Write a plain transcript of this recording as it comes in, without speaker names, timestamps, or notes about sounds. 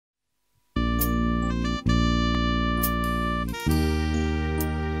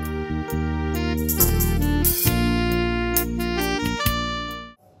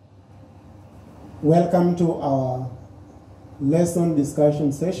Welcome to our lesson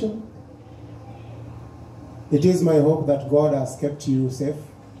discussion session. It is my hope that God has kept you safe,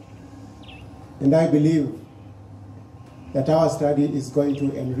 and I believe that our study is going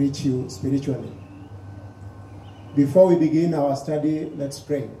to enrich you spiritually. Before we begin our study, let's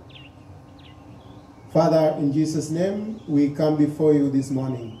pray. Father, in Jesus' name, we come before you this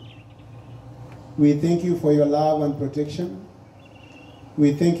morning. We thank you for your love and protection.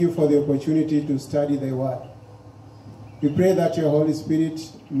 We thank you for the opportunity to study the word. We pray that your Holy Spirit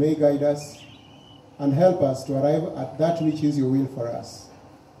may guide us and help us to arrive at that which is your will for us.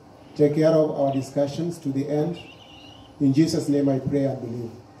 Take care of our discussions to the end. In Jesus' name I pray and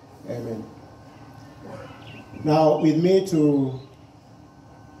believe. Amen. Now, with me to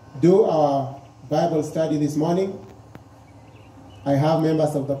do our Bible study this morning, I have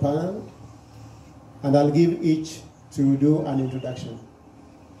members of the panel, and I'll give each to do an introduction.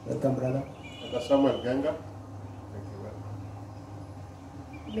 Welcome, brother. Dr. Samuel Ganga. Thank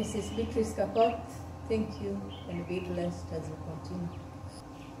you. Mrs. Beatrice Kapot, thank you, and be blessed as you continue.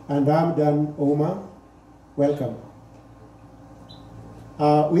 And I'm Dan Oma. Welcome.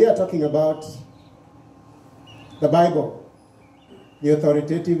 We are talking about the Bible, the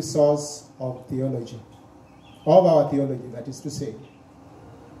authoritative source of theology, of our theology, that is to say.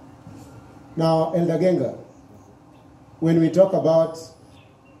 Now, Elder Genga, when we talk about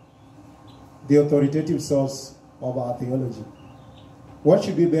the authoritative source of our theology, what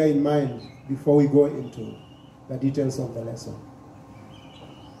should we bear in mind before we go into the details of the lesson?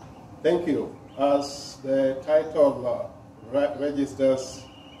 Thank you. As the title registers,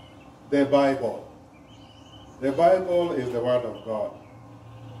 the Bible. The Bible is the Word of God.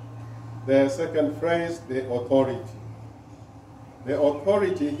 The second phrase, the authority. The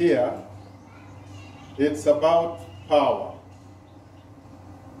authority here, it's about power.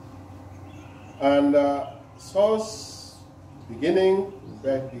 And source, beginning,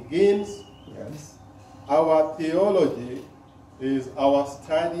 where it begins. Yes. Our theology is our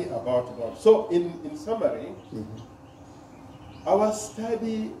study about God. So in summary, our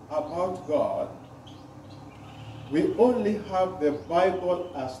study about God, we only have the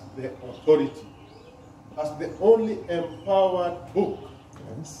Bible as the authority, as the only empowered book,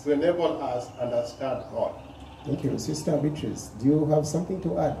 Yes. to enable us to understand God. Thank you. Sister Beatrice, do you have something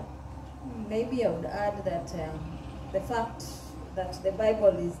to add? Maybe I would add that the fact that the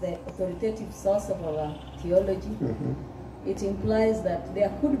Bible is the authoritative source of our theology, it implies that there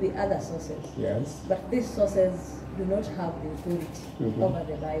could be other sources, Yes. but these sources do not have the authority over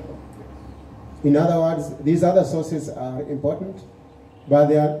the Bible. In other words, these other sources are important, but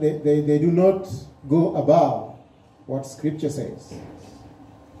they do not go above what Scripture says.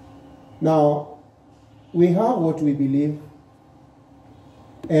 Now, we have what we believe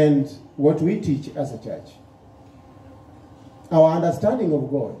and what we teach as a church. Our understanding of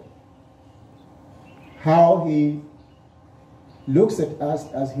God, how He looks at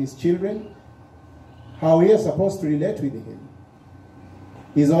us as His children, how we are supposed to relate with Him,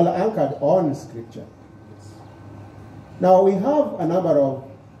 is all anchored on Scripture. Now, we have a number of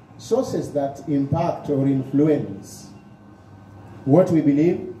sources that impact or influence what we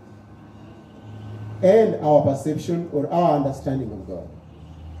believe and our perception or our understanding of God.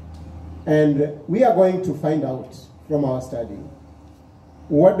 And we are going to find out from our study,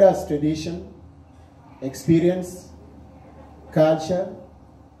 what does tradition, experience, culture,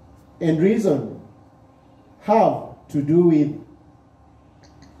 and reason have to do with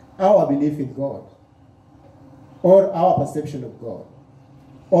our belief in God, or our perception of God,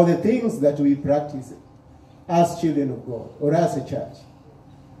 or the things that we practice as children of God, or as a church.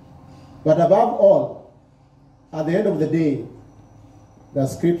 But above all, at the end of the day, the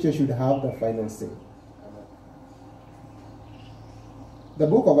Scripture should have the final say. The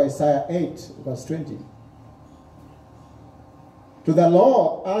book of Isaiah 8, verse 20. To the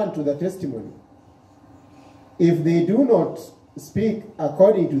law and to the testimony, if they do not speak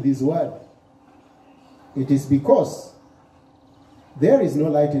according to this word, it is because there is no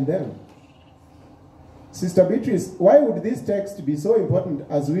light in them. Sister Beatrice, why would this text be so important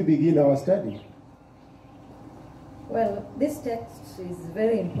as we begin our study? Well, this text is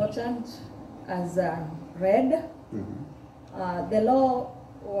very important as read. The law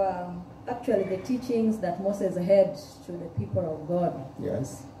were actually the teachings that Moses had to the people of God.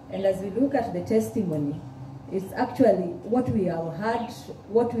 Yes. And as we look at the testimony, it's actually what we have heard,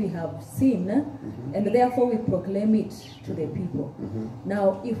 what we have seen, and therefore we proclaim it to the people.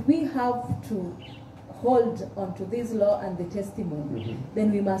 Now, if we have to hold onto this law and the testimony,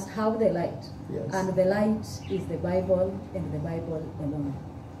 then we must have the light. Yes. And the light is the Bible and the Bible alone.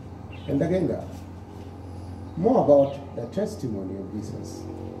 And again, more about the testimony of Jesus.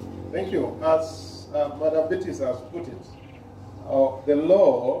 Thank you. As Madam Beatrice has put it, the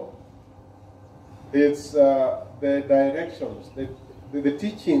law is the directions, the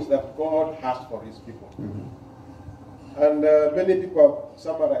teachings that God has for his people. Mm-hmm. And many people have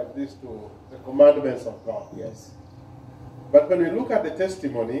summarized this to the commandments of God. Yes. But when we look at the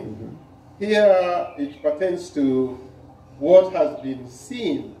testimony, Mm-hmm. here it pertains to what has been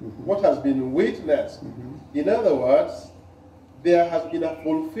seen, Mm-hmm. what has been witnessed. Mm-hmm. In other words, there has been a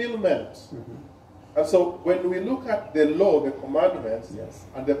fulfillment. Mm-hmm. And so when we look at the law, the commandments, Yes.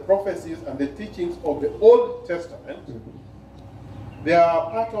 and the prophecies and the teachings of the Old Testament, Mm-hmm. they are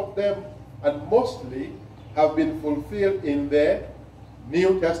part of them and mostly have been fulfilled in the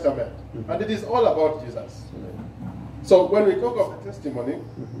New Testament. Mm-hmm. And it is all about Jesus. Mm-hmm. So when we talk of the testimony,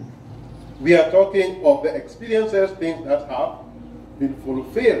 Mm-hmm. we are talking of the experiences, things that have been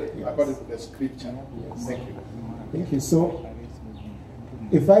fulfilled Yes. according to the scripture. Yes. Thank you. Thank you. So,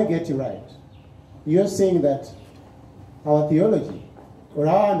 if I get you right, you're saying that our theology, or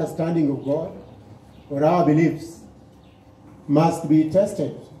our understanding of God, or our beliefs, must be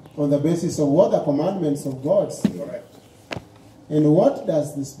tested on the basis of what the commandments of God say. Correct. And what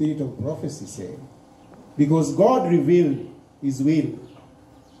does the spirit of prophecy say? Because God revealed his will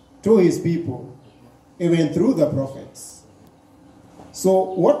to his people, even through the prophets. So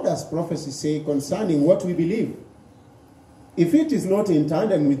what does prophecy say concerning what we believe? If it is not in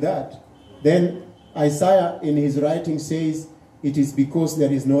tandem with that, then Isaiah in his writing says, it is because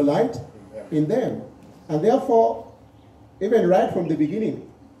there is no light in them. And therefore, even right from the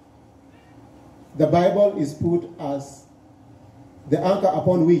beginning, the Bible is put as the anchor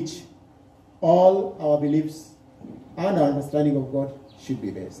upon which all our beliefs and our understanding of God should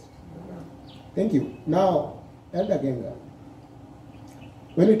be based. Thank you. Now, Elder Genga,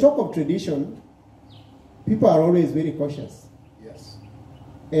 when we talk of tradition, people are always very cautious. Yes.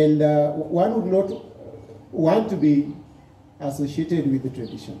 And one would not want to be associated with the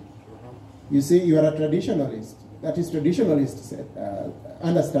tradition. You see, you are a traditionalist. That is traditionalist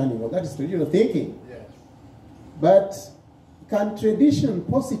understanding, or that is traditional thinking. Yes. But can tradition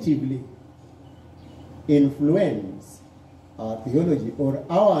positively influence our theology or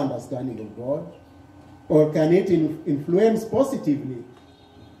our understanding of God? Or can it influence positively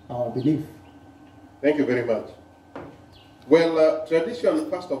our belief? Thank you very much. Well, tradition,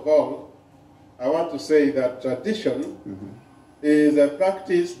 first of all, I want to say that tradition is a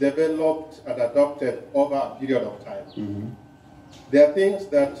practice developed and adopted over a period of time. There are things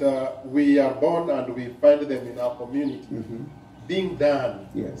that we are born and we find them in our community being done.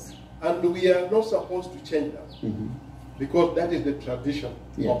 Yes. And we are not supposed to change them because that is the tradition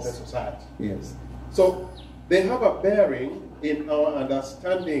of the society. Yes. So they have a bearing in our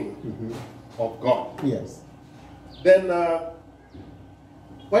understanding of God. Yes. Then,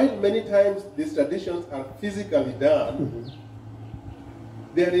 while many times these traditions are physically done,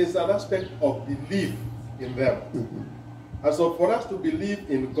 there is an aspect of belief in them. And so for us to believe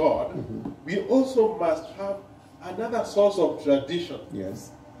in God, we also must have another source of tradition.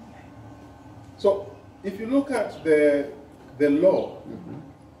 Yes. So if you look at the law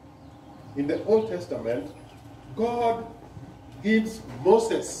in the Old Testament, God gives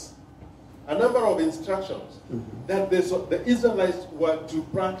Moses a number of instructions that the Israelites were to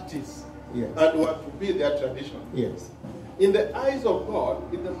practice and were to be their tradition. Yes. In the eyes of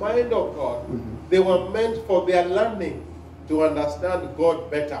God, in the mind of God, they were meant for their learning to understand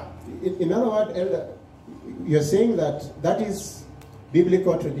God better. In other words, Elder, you're saying that that is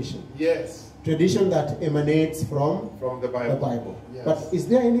biblical tradition. Yes. Tradition that emanates from the Bible. The Bible. Yes. But is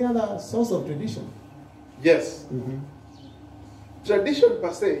there any other source of tradition? Yes. Tradition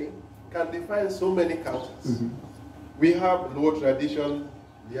per se can define so many cultures. We have Luo tradition,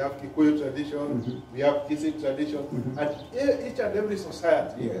 we have Kikuyu tradition, we have Kisii tradition, and each and every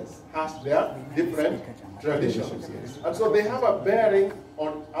society has their different traditions. And so they have a bearing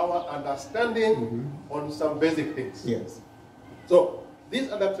on our understanding on some basic things. Yes. So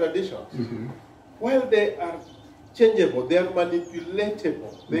these are the traditions. While they are changeable, they are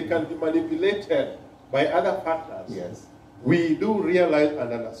manipulatable, they can be manipulated by other factors. Yes. We do realize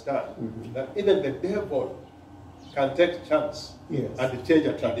and understand that even the devil can take chance and change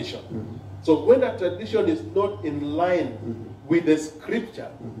a tradition. So when a tradition is not in line with the scripture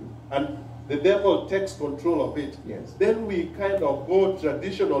and the devil takes control of it, then we kind of go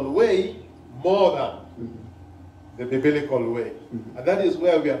traditional way more than the biblical way. And that is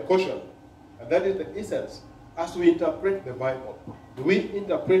where we are cautioned. And that is the essence. As we interpret the Bible, do we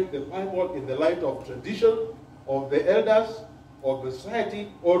interpret the Bible in the light of tradition, of the elders, of the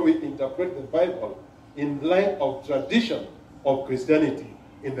society, or we interpret the Bible in line of tradition of Christianity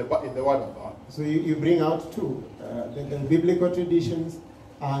in the Word of God. So you bring out two, the biblical traditions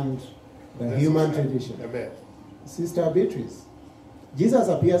and the human tradition. Amen. Sister Beatrice, Jesus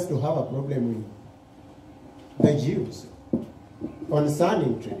appears to have a problem with the Jews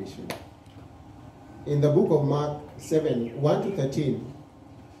concerning tradition. In the book of Mark 7, 1 to 13,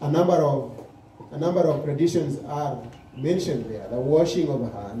 a number of traditions are mentioned there. The washing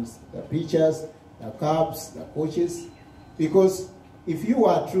of hands, the pitchers, the cups, the couches. Because if you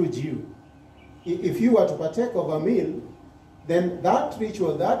are a true Jew, if you were to partake of a meal, then that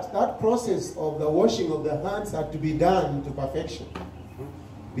ritual, that process of the washing of the hands had to be done to perfection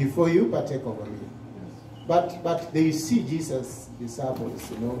before you partake of a meal. But they see Jesus'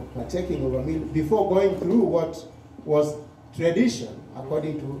 disciples, partaking of a meal before going through what was tradition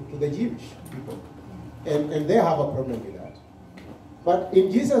according to the Jewish people. And they have a problem with that. But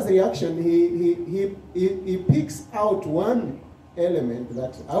in Jesus' reaction, he picks out one element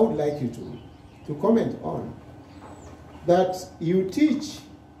that I would like you to comment on. That you teach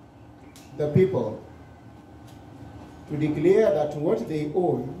the people to declare that what they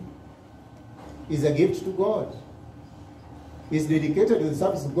own is a gift to God, is dedicated to the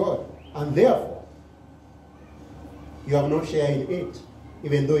service of God, and therefore you have no share in it,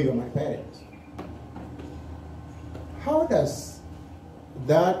 even though you are my parent. How does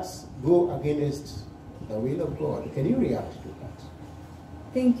that go against the will of God? Can you react to that?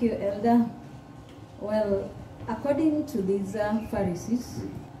 Thank you, Elder. Well, according to these Pharisees,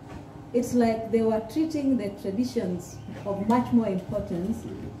 it's like they were treating the traditions of much more importance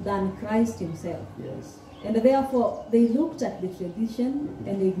than Christ himself. Yes. And therefore, they looked at the tradition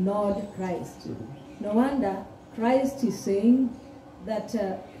and ignored Christ. No wonder Christ is saying that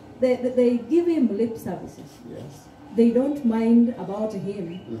they give him lip services. Yes. They don't mind about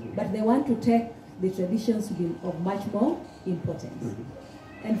him, but they want to take the traditions to be of much more importance.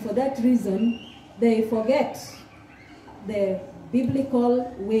 And for that reason, they forget the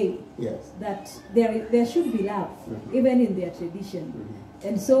biblical way that there should be love, even in their tradition.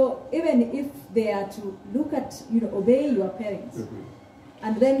 And so even if they are to look at, obey your parents,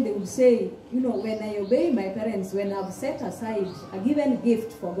 and then they will say, when I obey my parents, when I've set aside a given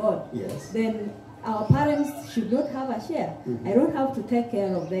gift for God, then our parents should not have a share. I don't have to take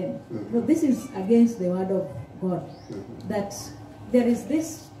care of them. No, this is against the word of God. That there is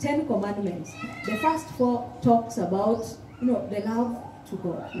this 10 commandments. The first 4 talks about, the love to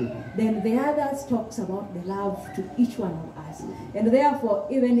God. Then the others talks about the love to each one of us. And therefore,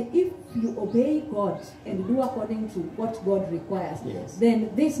 even if you obey God and do according to what God requires, then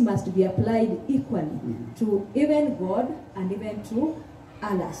this must be applied equally to even God and even to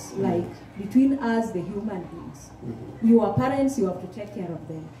others, like between us, the human beings. Your parents, you have to take care of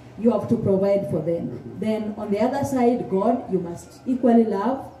them. You have to provide for them. Then on the other side, God, you must equally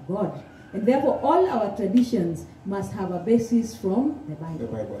love God. And therefore, all our traditions must have a basis from the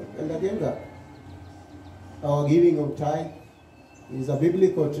Bible. And again, our giving of tithe is a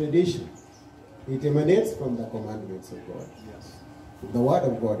biblical tradition. It emanates from the commandments of God. Yes. The word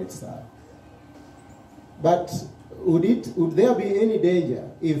of God itself. But would there be any danger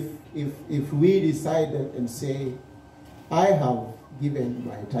if we decide and say, I have given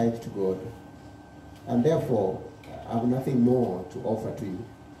my tithe to God, and therefore I have nothing more to offer to you?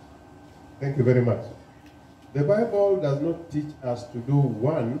 Thank you very much. The Bible does not teach us to do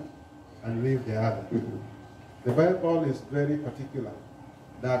one and leave the other. The Bible is very particular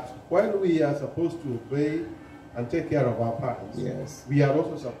that while we are supposed to obey and take care of our parents, we are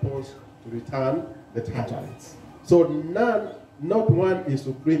also supposed to return the tithes. So not one is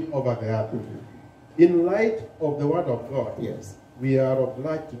supreme over the other. In light of the word of God, we are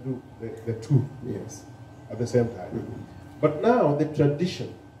obliged to do the two at the same time. But now the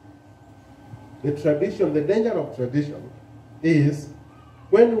tradition, the danger of tradition is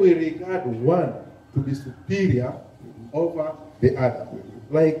when we regard one to be superior over the other.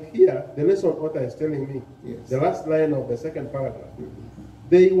 Like here, the lesson author is telling me, the last line of the second paragraph,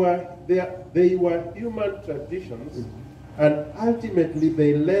 they were human traditions, and ultimately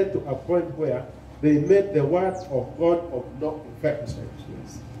they led to a point where they made the word of God of no effect.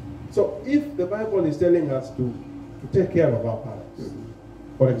 So if the Bible is telling us to take care of our parents,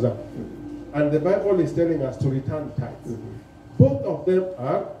 for example, and the Bible is telling us to return tithes, both of them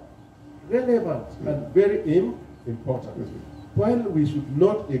are relevant and very important. While we should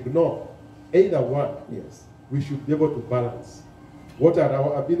not ignore either one, we should be able to balance what are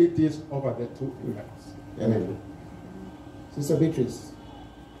our abilities over the two effects. Amen. Sister Beatrice,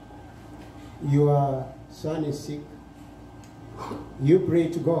 your son is sick. You pray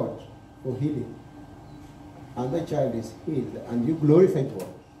to God for healing. and the child is healed, and you glorify God,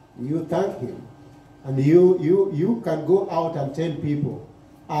 you thank him, and you can go out and tell people,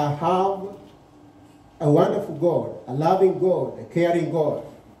 I have a wonderful God, a loving God, a caring God.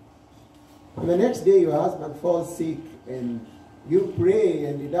 And the next day your husband falls sick, and you pray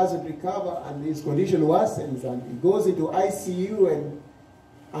and he doesn't recover, and his condition worsens, and he goes into ICU,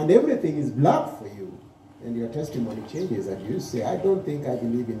 and everything is black for you. And your testimony changes, and you say, I don't think I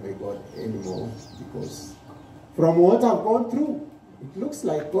believe in my God anymore, because from what I've gone through, it looks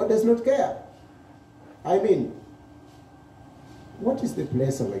like God does not care. I mean, what is the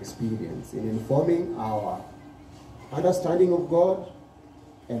place of experience in informing our understanding of God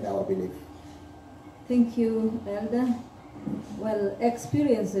and our belief? Thank you, Elder. Well,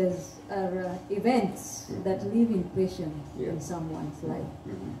 experiences are events that leave impression in someone's life.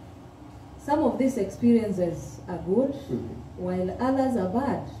 Some of these experiences are good, while others are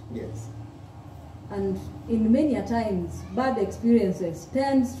bad. Yes. And in many a times, bad experiences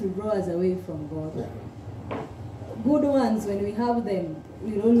tends to draw us away from God. Good ones, when we have them,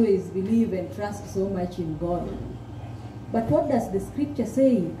 we'll always believe and trust so much in God. But what does the scripture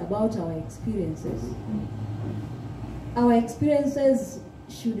say about our experiences? Our experiences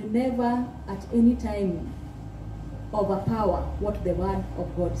should never at any time overpower what the word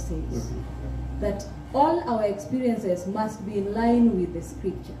of God says. That all our experiences must be in line with the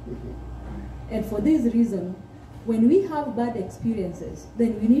scripture. And for this reason, when we have bad experiences,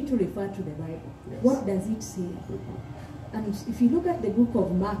 then we need to refer to the Bible. Yes. What does it say? And if you look at the book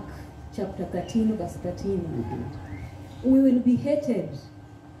of Mark, chapter 13, verse 13, we will be hated.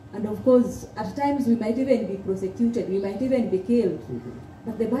 And of course, at times we might even be prosecuted, we might even be killed.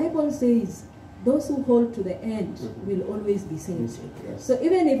 But the Bible says, those who hold to the end will always be saved. Yes. So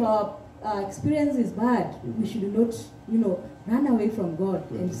even if our experience is bad, we should not, run away from God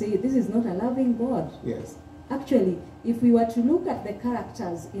and say, this is not a loving God. Yes. Actually, if we were to look at the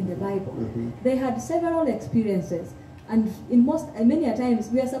characters in the Bible, they had several experiences, and many a times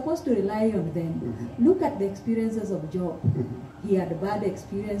we are supposed to rely on them. Look at the experiences of Job. He had bad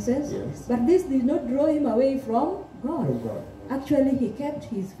experiences, but this did not draw him away from God. Actually, he kept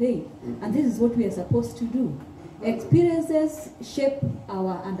his faith, and this is what we are supposed to do. Experiences shape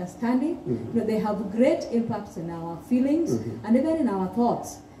our understanding. They have great impacts in our feelings and even in our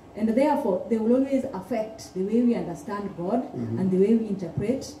thoughts. And therefore, they will always affect the way we understand God and the way we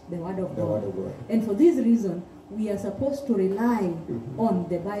interpret the Word of God. And for this reason, we are supposed to rely on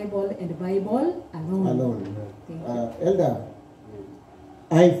the Bible and the Bible alone. Thank you. Elder,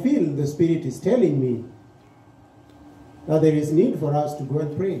 I feel the Spirit is telling me that there is need for us to go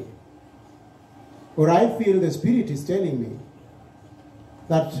and pray. Or I feel the Spirit is telling me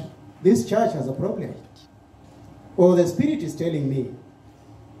that this church has a problem. Or the Spirit is telling me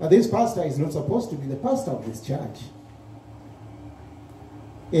that this pastor is not supposed to be the pastor of this church.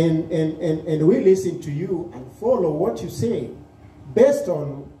 And we listen to you and follow what you say based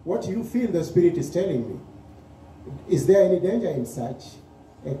on what you feel the Spirit is telling me. Is there any danger in such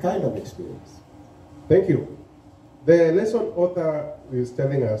a kind of experience? Thank you. The lesson author is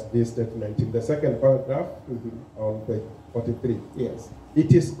telling us this statement in the second paragraph on page 43. Yes.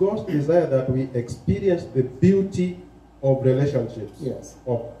 It is God's desire that we experience the beauty of relationships,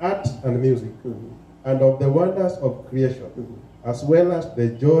 of art and music, and of the wonders of creation, as well as the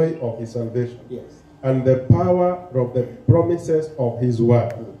joy of his salvation, and the power of the promises of his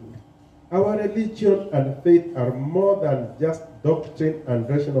word. Our religion and faith are more than just doctrine and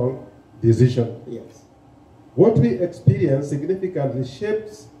rational decision. What we experience significantly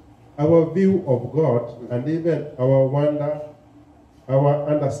shapes our view of God and even our wonder, our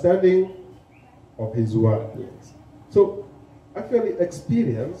understanding of his word. So, actually,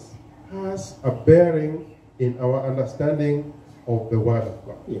 experience has a bearing in our understanding of the word of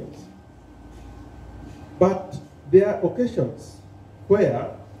God. But there are occasions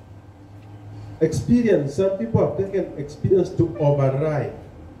where experience, some people have taken experience to override,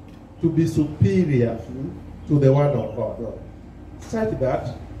 to be superior to the word of God, such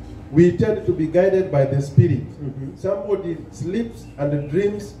that we tend to be guided by the Spirit. Somebody sleeps and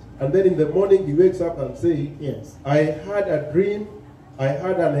dreams, and then in the morning he wakes up and says, I had a dream, I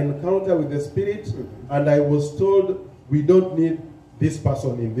had an encounter with the Spirit, and I was told we don't need this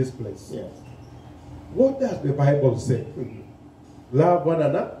person in this place. What does the Bible say? Love one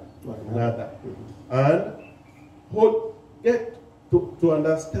another. And get to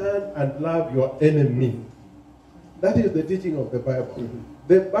understand and love your enemy. That is the teaching of the Bible.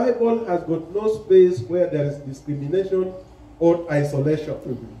 The Bible has got no space where there is discrimination or isolation.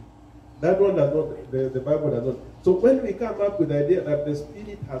 That one does not, the Bible does not. So when we come up with the idea that the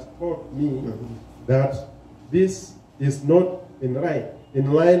Spirit has taught me that this is not in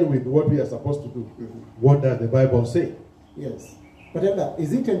line with what we are supposed to do, what does the Bible say? Yes. But Elder,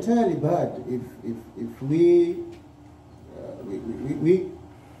 is it entirely bad if we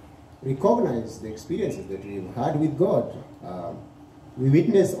recognize the experiences that we've had with God? We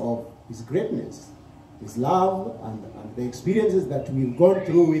witness of His greatness, His love, and the experiences that we've gone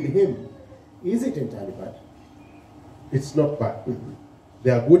through with Him. Is it entirely bad? It's not bad.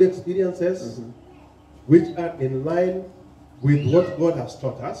 There are good experiences which are in line with what God has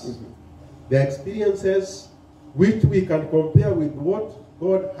taught us. There are experiences which we can compare with what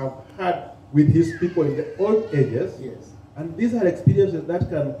God have had with His people in the old ages. Yes. And these are experiences that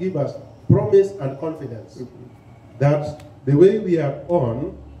can give us promise and confidence that the way we are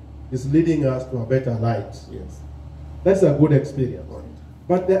on is leading us to a better light. Yes. That's a good experience. Right.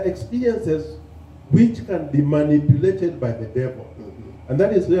 But there are experiences which can be manipulated by the devil. And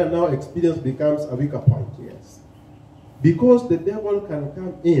that is where now experience becomes a weaker point. Yes. Because the devil can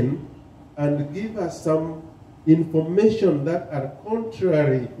come in and give us some information that are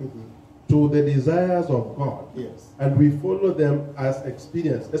contrary to the desires of God. Yes. And we follow them as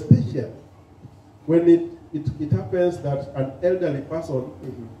experience, especially when it happens that an elderly person,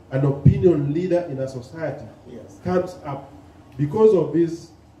 an opinion leader in a society, comes up because of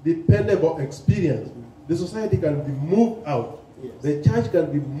this dependable experience. The society can be moved out. Yes. The church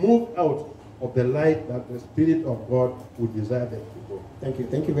can be moved out of the light that the Spirit of God would desire them to go. Thank you.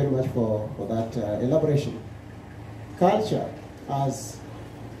 Thank you very much for that elaboration. Culture as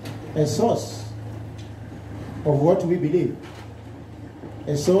a source of what we believe,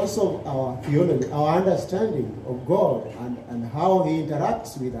 a source of our theology, our understanding of God and how He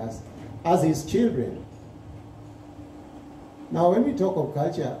interacts with us as His children. Now, when we talk of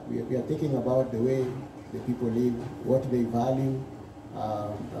culture, we are thinking about the way the people live, what they value,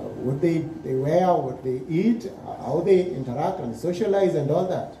 what they wear, what they eat, how they interact and socialize and all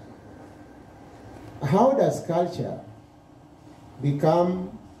that. How does culture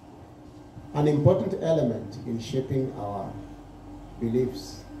become an important element in shaping our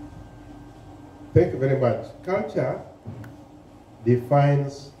beliefs? Thank you very much. Culture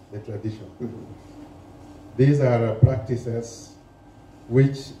defines the tradition. These are practices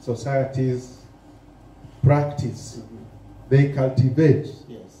which societies practice. They cultivate.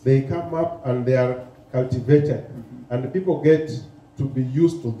 Yes. They come up and they are cultivated. And people get to be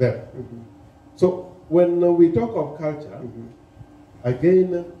used to them. So when we talk of culture,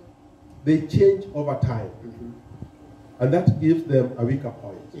 again, they change over time. And that gives them a weaker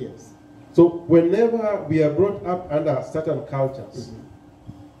point. Yes. So whenever we are brought up under certain cultures,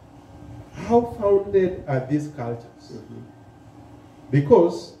 how founded are these cultures?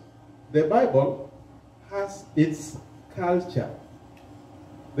 Because the Bible has its culture,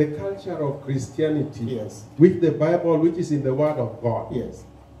 the culture of Christianity, Yes. which the Bible, which is in the Word of God. Yes.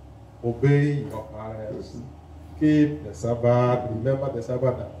 Obey your parents, keep the Sabbath, remember the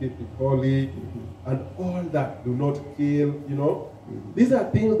Sabbath and keep it holy, and all that. Do not kill, you know. These are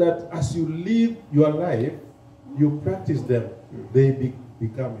things that as you live your life, you practice them, they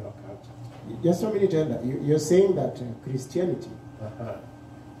become your culture. Just a minute, Elder. You're saying that Christianity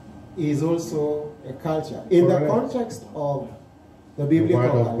is also a culture in the context of the biblical Word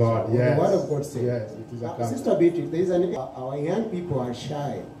of culture. God, yes. The Word of God says. Yes, it is a culture. Sister Beatrice, our young people are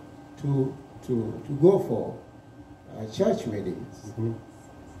shy to go for church weddings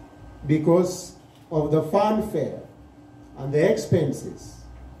because of the fanfare and the expenses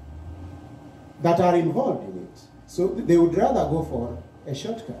that are involved in it. So they would rather go for a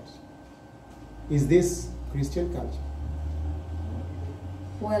shortcut. Is this Christian culture?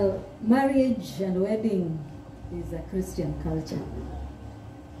 Well, marriage and wedding is a Christian culture.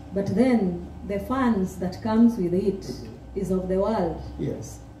 But then the funds that comes with it is of the world.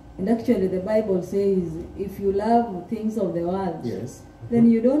 Yes. And actually the Bible says, if you love things of the world, Yes. then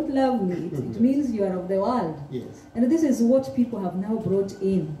you don't love me. It means you are of the world. Yes. And this is what people have now brought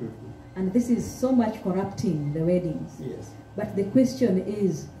in. And this is so much corrupting the weddings. Yes. But the question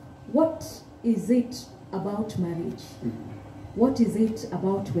is, what is it about marriage? What is it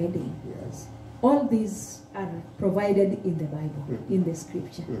about wedding? Yes. All these are provided in the Bible, in the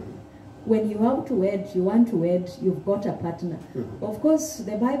scripture. When you have to wed, you want to wed, you've got a partner. Of course,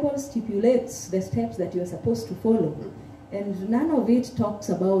 the Bible stipulates the steps that you're supposed to follow. And none of it talks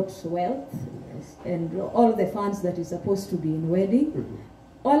about wealth and all the funds that is supposed to be in wedding.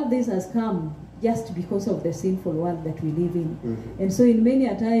 All this has come just because of the sinful world that we live in. And so in many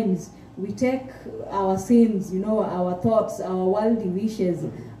a times, we take our sins, our thoughts, our worldly wishes,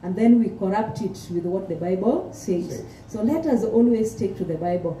 and then we corrupt it with what the Bible says. So let us always stick to the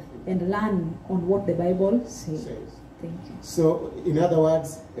Bible. and learn on what the Bible says. Thank you. So, in other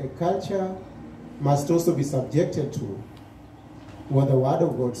words, a culture must also be subjected to what the Word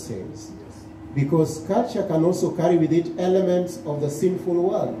of God says. Because culture can also carry with it elements of the sinful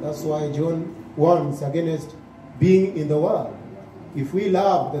world. That's why John warns against being in the world. If we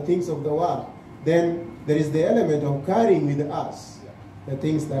love the things of the world, then there is the element of carrying with us the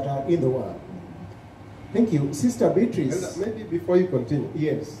things that are in the world. Thank you. Sister Beatrice. And maybe before you continue.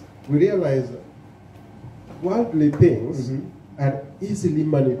 Yes. We realize worldly things are easily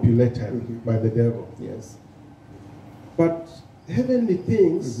manipulated by the devil. Yes. But heavenly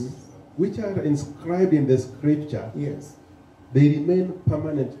things, which are inscribed in the scripture, yes, they remain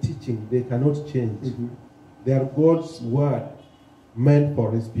permanent teaching. They cannot change. They are God's word meant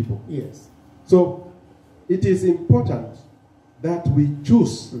for his people. Yes. So it is important that we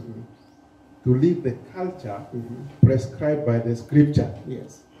choose to live the culture prescribed by the scripture,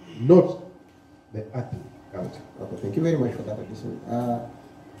 yes, not the earthly culture. Okay, thank you very much for that addition.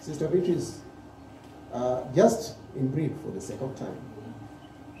 Sister Beatrice, just in brief for the sake of time,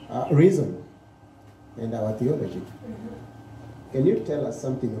 reason and our theology. Can you tell us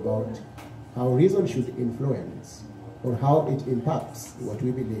something about how reason should influence or how it impacts what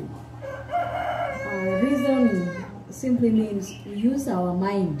we believe? Reason simply means we use our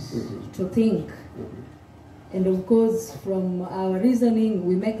mind to think. And of course, from our reasoning,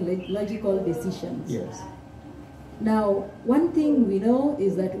 we make logical decisions. Yes. Now, one thing we know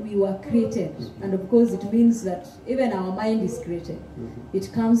is that we were created. And of course, it means that even our mind is created.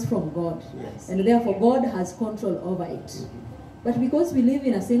 It comes from God. Yes. And therefore, God has control over it. But because we live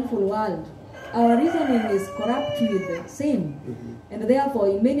in a sinful world, our reasoning is corrupt with sin. And therefore,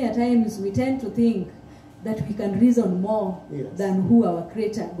 in many times, we tend to think that we can reason more than who our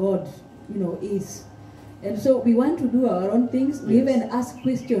creator, God, is. And so we want to do our own things. We even ask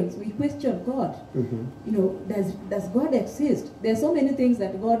questions. We question God. Does God exist? There are so many things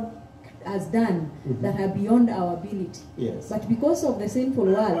that God has done that are beyond our ability. Yes. But because of the sinful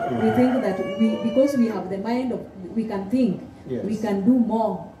world, we think that because we have the mind of, we can think, we can do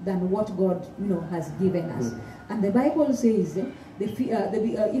more than what God, has given us. And the Bible says, if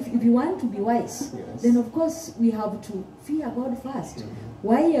you want to be wise, then of course we have to fear God first.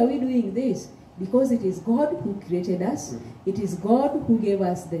 Why are we doing this? Because it is God who created us. It is God who gave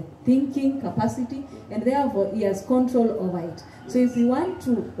us the thinking capacity, and therefore he has control over it. So if we want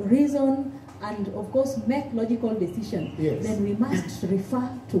to reason and of course make logical decisions, then we must refer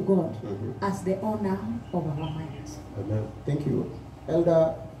to God as the owner of our minds. Amen. Thank you.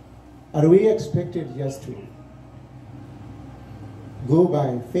 Elder, are we expected just to go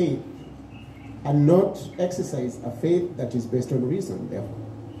by faith and not exercise a faith that is based on reason, therefore?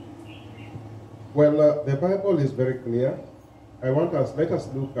 Well, the Bible is very clear. Let us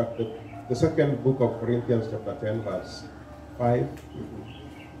look at the second book of Corinthians chapter 10, verse 5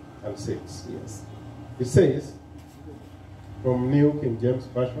 and 6. Yes. It says, from New King James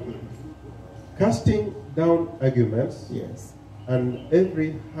Version, casting down arguments and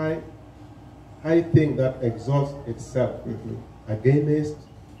every high thing that exalts itself against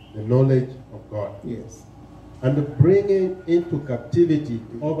the knowledge of God. Yes. And bringing into captivity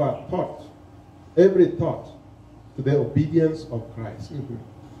every thought to the obedience of Christ.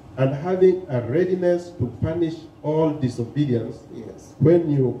 And having a readiness to punish all disobedience when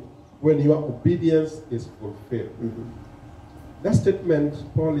your obedience is fulfilled. That statement,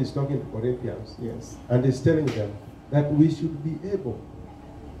 Paul is talking to Corinthians, and is telling them that we should be able,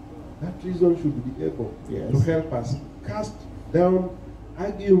 that reason should be able to help us cast down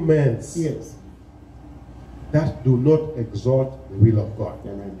arguments that do not exalt the will of God.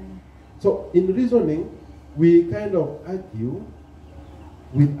 Amen. So in reasoning, we kind of argue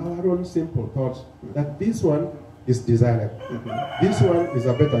with our own simple thoughts that this one is desirable. This one is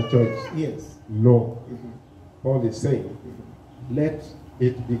a better choice. Yes. No. Paul is saying, let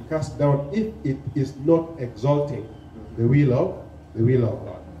it be cast down if it is not exalting the will of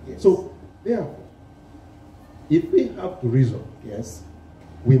God. Yes. So therefore, if we have to reason,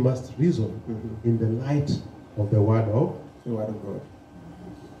 we must reason in the light of the word of God.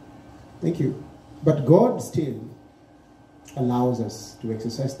 Thank you. But God still allows us to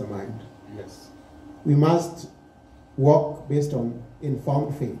exercise the mind. Yes. We must walk based on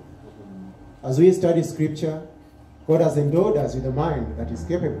informed faith. As we study scripture, God has endowed us with a mind that is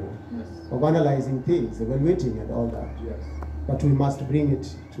capable of analyzing things, evaluating and all that. Yes. But we must bring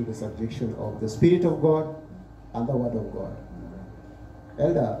it to the subjection of the Spirit of God and the Word of God.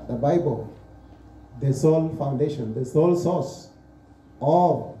 Elder, the Bible, the sole foundation, the sole source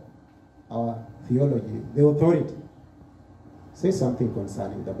of our theology, the authority. say something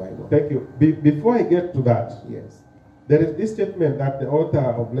concerning the Bible. Thank you. Before I get to that, Yes. there is this statement that the author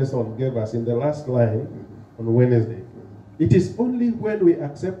of lesson gave us in the last line on Wednesday. It is only when we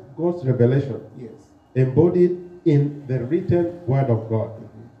accept God's revelation Yes. embodied in the written word of God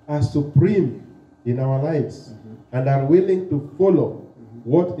as supreme in our lives and are willing to follow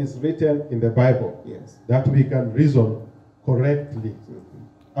what is written in the Bible, Yes. that we can reason correctly.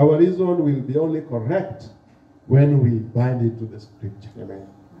 Our reason will be only correct when we bind it to the scripture. Amen.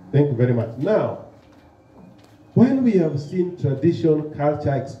 Thank you very much. Now, when we have seen tradition,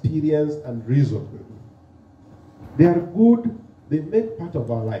 culture, experience, and reason, they are good, they make part of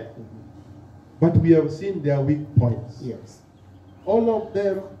our life. But we have seen their weak points. Yes. All of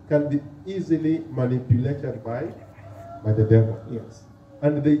them can be easily manipulated by the devil. Yes.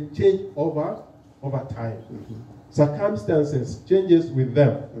 And they change over time. Circumstances changes with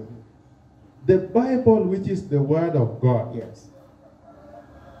them. The Bible, which is the word of God, Yes.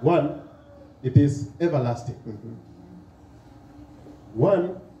 one, it is everlasting.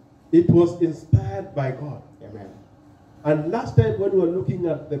 One, it was inspired by God. Amen. And last time when we were looking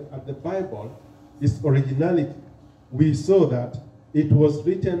at the Bible, its originality, we saw that it was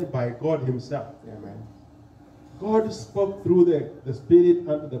written by God himself. Amen. God spoke through the Spirit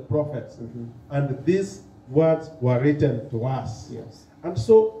and the prophets. And these words were written to us. Yes. And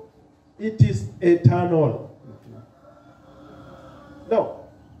so it is eternal. Now,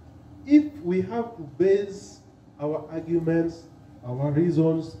 if we have to base our arguments, our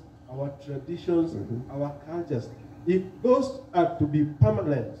reasons, our traditions, our cultures, if those are to be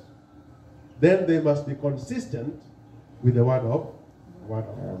permanent, then they must be consistent with the word of God.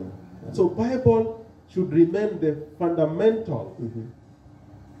 So Bible should remain the fundamental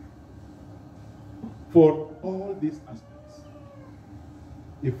for all these aspects.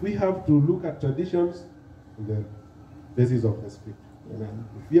 If we have to look at traditions, the basis of the scripture. Amen.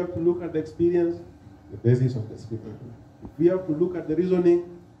 If we have to look at the experience, the basis of the scripture. If we have to look at the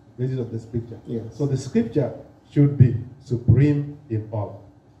reasoning, the basis of the scripture. Yes. So the scripture should be supreme in all.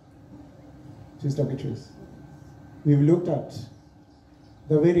 Sister Beatrice, we've looked at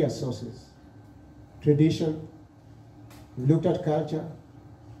the various sources. Tradition, we've looked at culture,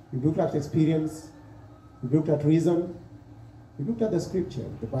 we've looked at experience, we've looked at reason, we've looked at the scripture,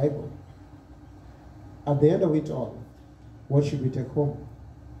 the Bible. At the end of it all, what should we take home?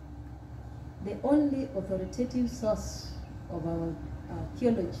 The only authoritative source of our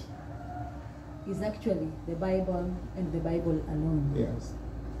theology is actually the Bible and the Bible alone. Yes.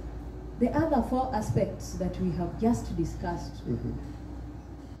 The other four aspects that we have just discussed,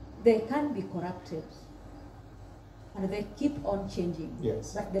 they can be corrupted and they keep on changing.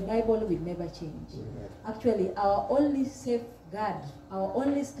 Yes. But the Bible will never change. Right. Actually, our only safeguard, our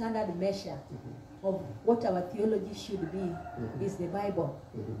only standard measure of what our theology should be is the Bible.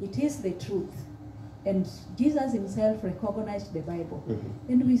 It is the truth. And Jesus himself recognized the Bible.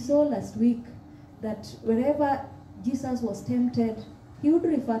 And we saw last week that wherever Jesus was tempted, he would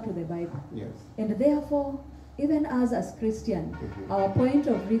refer to the Bible. Yes. And therefore, even us as Christians, our point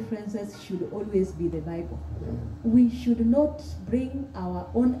of references should always be the Bible. We should not bring our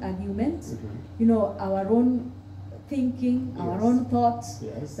own arguments, our own thinking, our own thoughts,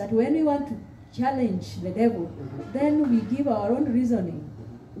 that when we want to challenge the devil, then we give our own reasoning.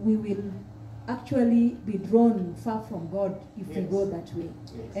 We will actually be drawn far from God if we go that way.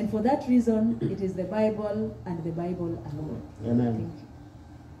 And for that reason, it is the Bible and the Bible alone. Amen. Thank you.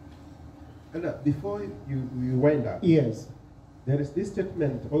 And before you wind up, Yes. there is this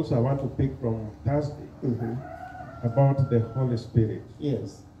statement also I want to pick from Thursday about the Holy Spirit.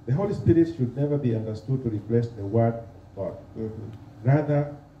 Yes. The Holy Spirit should never be understood to replace the Word of God.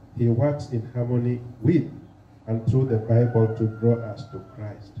 Rather, he works in harmony with and through the Bible to draw us to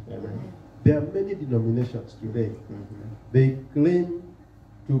Christ. Amen. There are many denominations today. They claim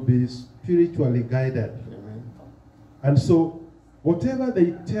to be spiritually guided. Amen. And so, whatever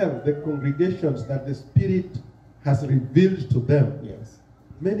they tell the congregations that the Spirit has revealed to them, Yes.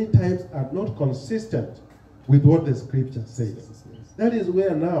 many times are not consistent with what the Scripture says. Yes. That is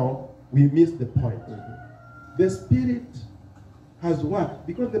where now we miss the point. The Spirit has worked,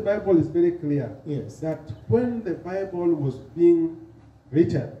 because the Bible is very clear Yes. that when the Bible was being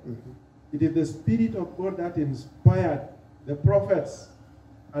written, it is the Spirit of God that inspired the prophets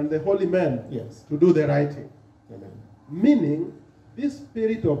and the holy men Yes. to do the writing. Amen. Meaning, this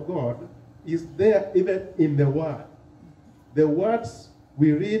Spirit of God is there even in the Word. The words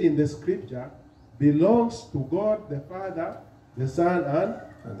we read in the Scripture belongs to God the Father, the Son,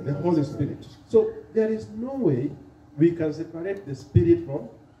 and the Holy Spirit. So there is no way we can separate the Spirit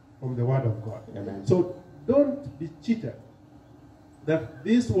from the Word of God. Amen. So don't be cheated that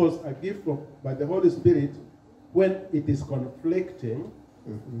this was a gift by the Holy Spirit when it is conflicting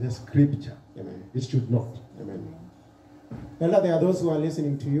the scripture. Amen. It should not. Amen. Ella, there are those who are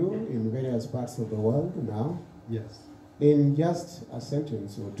listening to you in various parts of the world now. Yes. In just a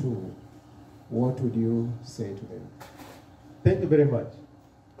sentence or two, what would you say to them? Thank you very much.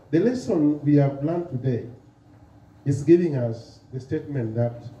 The lesson we have learned today is giving us the statement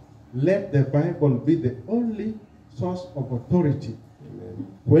that let the Bible be the only source of authority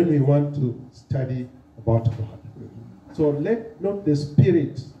when we want to study about God. So let not the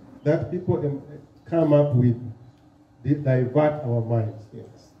spirit that people come up with divert our minds.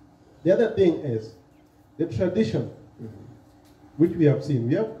 Yes. The other thing is the tradition, which we have seen.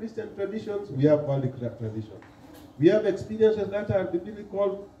 We have Christian traditions, we have worldly traditions. We have experiences that are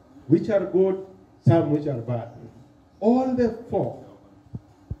biblical, which are good, some which are bad. All the four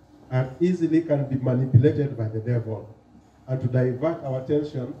are easily can be manipulated by the devil and to divert our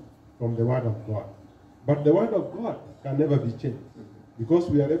attention from the Word of God. But the Word of God can never be changed because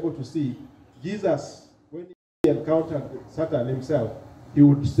we are able to see Jesus, when he encountered Satan himself, he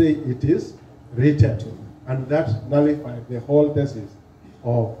would say it is written, and that nullified the whole thesis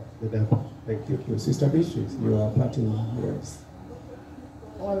of the devil. Thank you. Thank you. Sister Beatrice, you are parting words.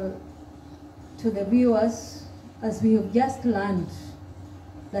 Well, to the viewers, as we have just learned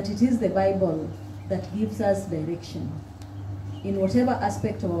that it is the Bible that gives us direction in whatever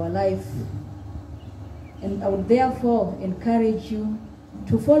aspect of our life, and I would therefore encourage you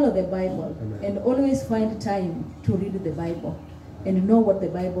to follow the Bible. Amen. And always find time to read the Bible and know what the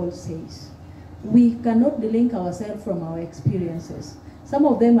Bible says. We cannot delink ourselves from our experiences. Some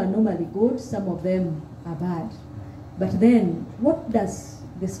of them are normally good, some of them are bad. But then, what does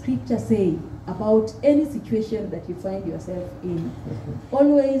the scripture say about any situation that you find yourself in?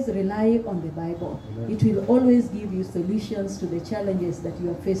 Always rely on the Bible. Amen. It will always give you solutions to the challenges that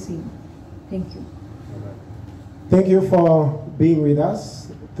you are facing. Thank you. Amen. Thank you for being with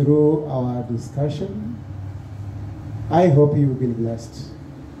us through our discussion. I hope you've been blessed.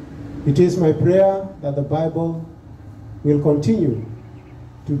 It is my prayer that the Bible will continue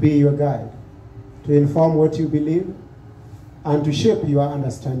to be your guide, to inform what you believe, and to shape your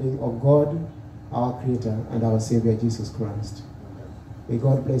understanding of God, our Creator, and our Savior, Jesus Christ. May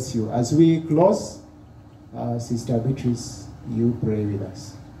God bless you. As we close, Sister Beatrice, you pray with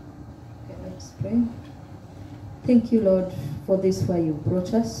us. Okay, let's pray. Thank you, Lord, for this where you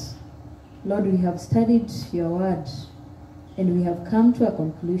brought us. Lord, we have studied your word, and we have come to a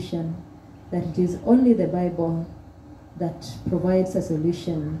conclusion that it is only the Bible that provides a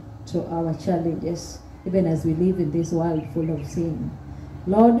solution to our challenges, even as we live in this world full of sin.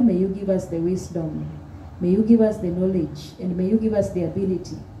 Lord, may you give us the wisdom, may you give us the knowledge, and may you give us the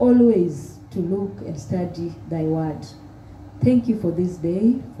ability always to look and study thy word. Thank you for this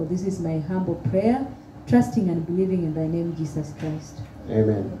day, for this is my humble prayer, trusting and believing in thy name, Jesus Christ.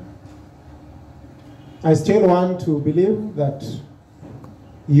 Amen. I still want to believe that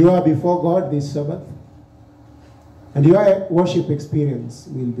you are before God this Sabbath, and your worship experience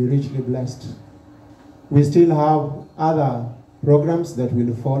will be richly blessed. We still have other programs that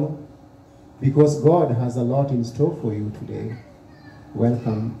will follow, because God has a lot in store for you today.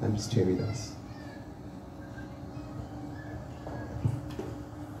 Welcome and stay with us.